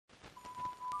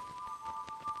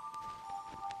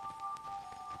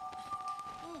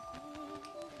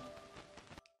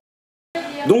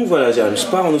Donc voilà, Jérémy, je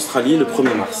pars en Australie le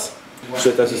 1er mars. Je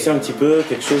souhaite associer un petit peu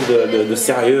quelque chose de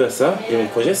sérieux à ça. Et mon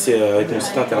projet, c'est avec mon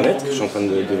site internet que je suis en train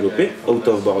de développer, Out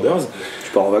of Borders.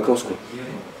 Tu pars en vacances, quoi.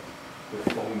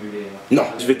 Non,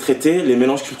 je vais traiter les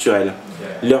mélanges culturels,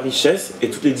 leurs richesses et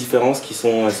toutes les différences qui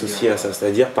sont associées à ça.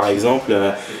 C'est-à-dire, par exemple,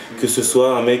 que ce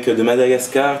soit un mec de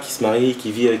Madagascar qui se marie,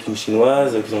 qui vit avec une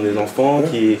chinoise, qui ont des enfants,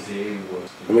 qui...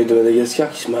 Un mec de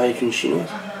Madagascar qui se marie avec une chinoise.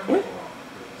 Oui.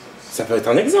 Ça peut être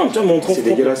un exemple, tu vois, montrons. C'est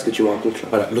dégueulasse ce que tu me racontes là.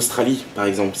 Voilà, l'Australie, par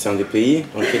exemple, c'est un des pays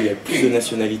dans lequel il y a plus de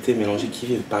nationalités mélangées qui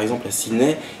vivent. Par exemple, à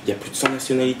Sydney, il y a plus de 100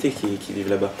 nationalités qui vivent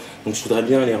là-bas. Donc je voudrais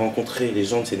bien aller rencontrer les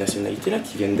gens de ces nationalités-là,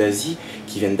 qui viennent d'Asie,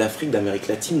 qui viennent d'Afrique, d'Amérique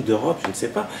latine, d'Europe, je ne sais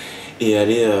pas, et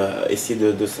aller essayer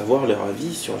de savoir leur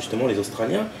avis sur justement les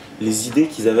Australiens, les idées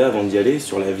qu'ils avaient avant d'y aller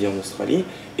sur la vie en Australie,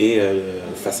 et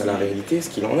face à la réalité, ce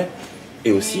qu'il en est.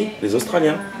 Et aussi les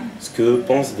Australiens, ce que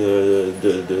pensent de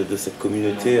cette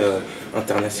communauté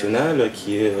internationale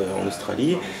qui est en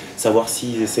Australie, savoir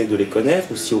s'ils essaient de les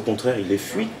connaître ou si au contraire ils les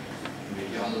fuient.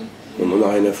 On en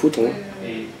a rien à foutre, hein.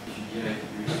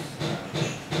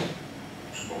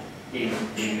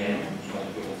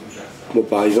 Bon,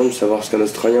 par exemple, savoir ce qu'un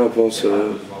Australien pense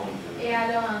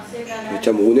les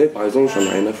Camerounais, par exemple, j'en ai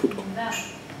rien à foutre, quoi.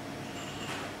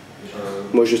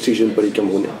 Moi, je sais que j'aime pas les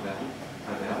Camerounais.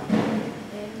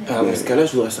 Ah, dans ce cas-là,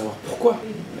 je voudrais savoir pourquoi.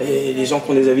 Et les gens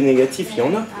qui ont des avis négatifs, il y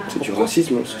en a. C'est du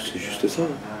racisme, hein. C'est juste ça.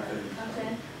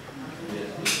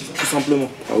 Tout simplement.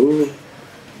 Ah oui, oui.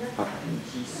 Ah.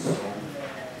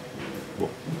 Bon.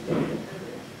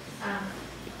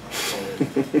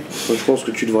 Moi, je pense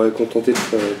que tu devrais contenter de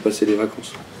passer des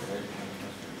vacances.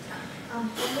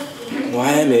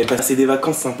 Ouais, mais passer des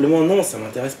vacances simplement, non, ça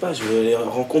m'intéresse pas. Je veux aller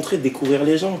rencontrer, découvrir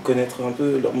les gens, connaître un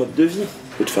peu leur mode de vie.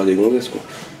 Et te faire des gonzesses, quoi.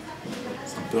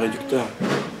 Un peu réducteur.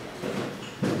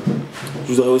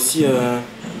 Je voudrais aussi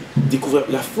découvrir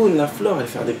la faune, la flore, aller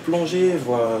faire des plongées,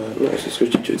 voir... Ouais, c'est ce que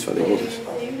je dis, tu veux te faire des gonzesses.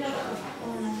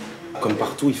 Comme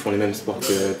partout, ils font les mêmes sports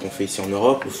qu'on fait ici en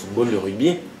Europe, le football, le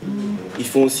rugby. Ils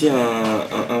font aussi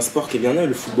un sport qui est bien là,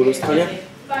 le football australien.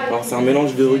 Alors c'est un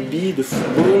mélange de rugby, de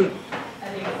football,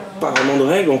 pas vraiment de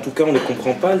règles, en tout cas on ne les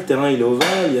comprend pas, le terrain il est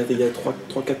ovale, il y a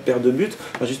 3-4 paires de buts,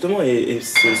 enfin, justement, et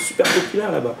c'est super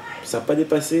populaire là-bas. Ça n'a pas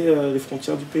dépassé les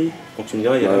frontières du pays. Donc tu me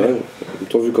diras, il y a ouais, en même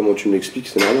temps, vu comment tu me l'expliques,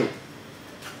 c'est normal.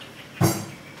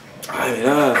 Ah mais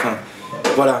là, enfin,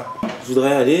 voilà, je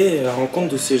voudrais aller à la rencontre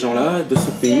de ces gens-là, de ce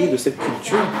pays, de cette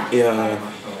culture, et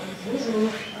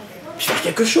puis faire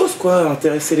quelque chose, quoi,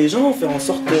 intéresser les gens, faire en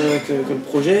sorte que le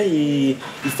projet il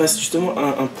fasse justement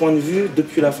un point de vue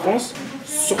depuis la France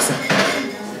sur ça.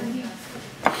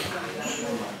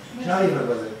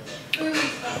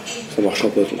 Ça marchera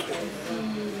pas ton truc.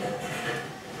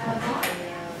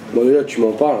 Bon déjà tu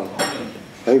m'en parles,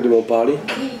 rien que de m'en parler,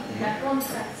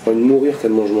 j'ai envie de mourir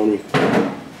tellement je m'ennuie.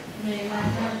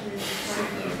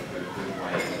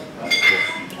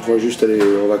 Je vais juste aller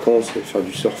en vacances et faire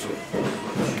du surf.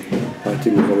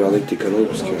 Arrêtez de me regarder avec tes conneries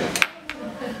parce que...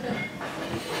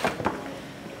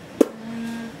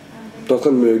 T'es en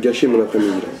train de me gâcher mon après-midi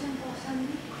là.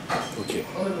 Ok.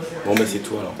 Bon bah c'est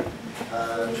tout alors.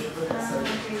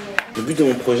 Le but de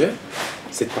mon projet,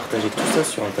 c'est de partager tout ça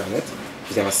sur internet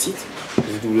via un site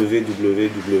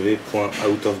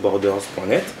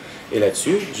www.outofborders.net et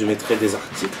là-dessus je mettrai des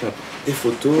articles, des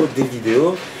photos, des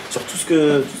vidéos sur tout ce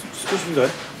que je voudrais.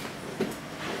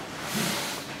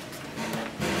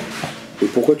 Et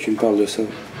pourquoi tu me parles de ça? Ça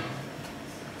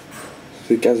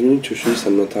fait 15 minutes que je te dis ça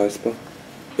ne m'intéresse pas.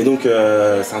 Et donc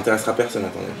ça intéressera personne,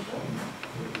 attendez.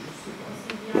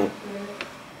 Non.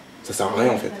 Ça sert à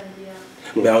rien en fait.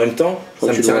 Non. Mais en même temps,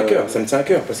 ça me tient à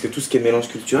cœur, parce que tout ce qui est mélange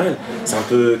culturel, c'est un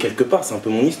peu, quelque part, c'est un peu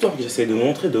mon histoire que j'essaie de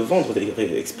montrer, de vendre,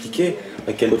 d'expliquer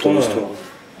à quel point...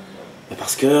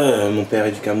 Parce que mon père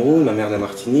est du Cameroun, ma mère de la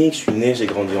Martinique, je suis né, j'ai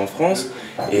grandi en France,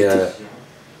 et...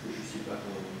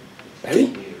 Bah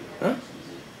oui, hein?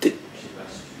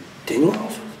 T'es noir en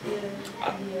fait.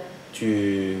 Ah,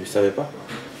 tu savais pas?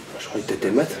 Je croyais que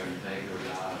t'étais mat.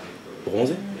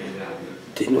 Bronzé?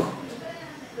 T'es noir.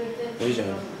 Oui,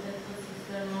 Jérémy.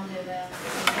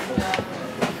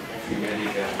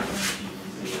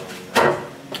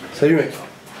 Salut mec.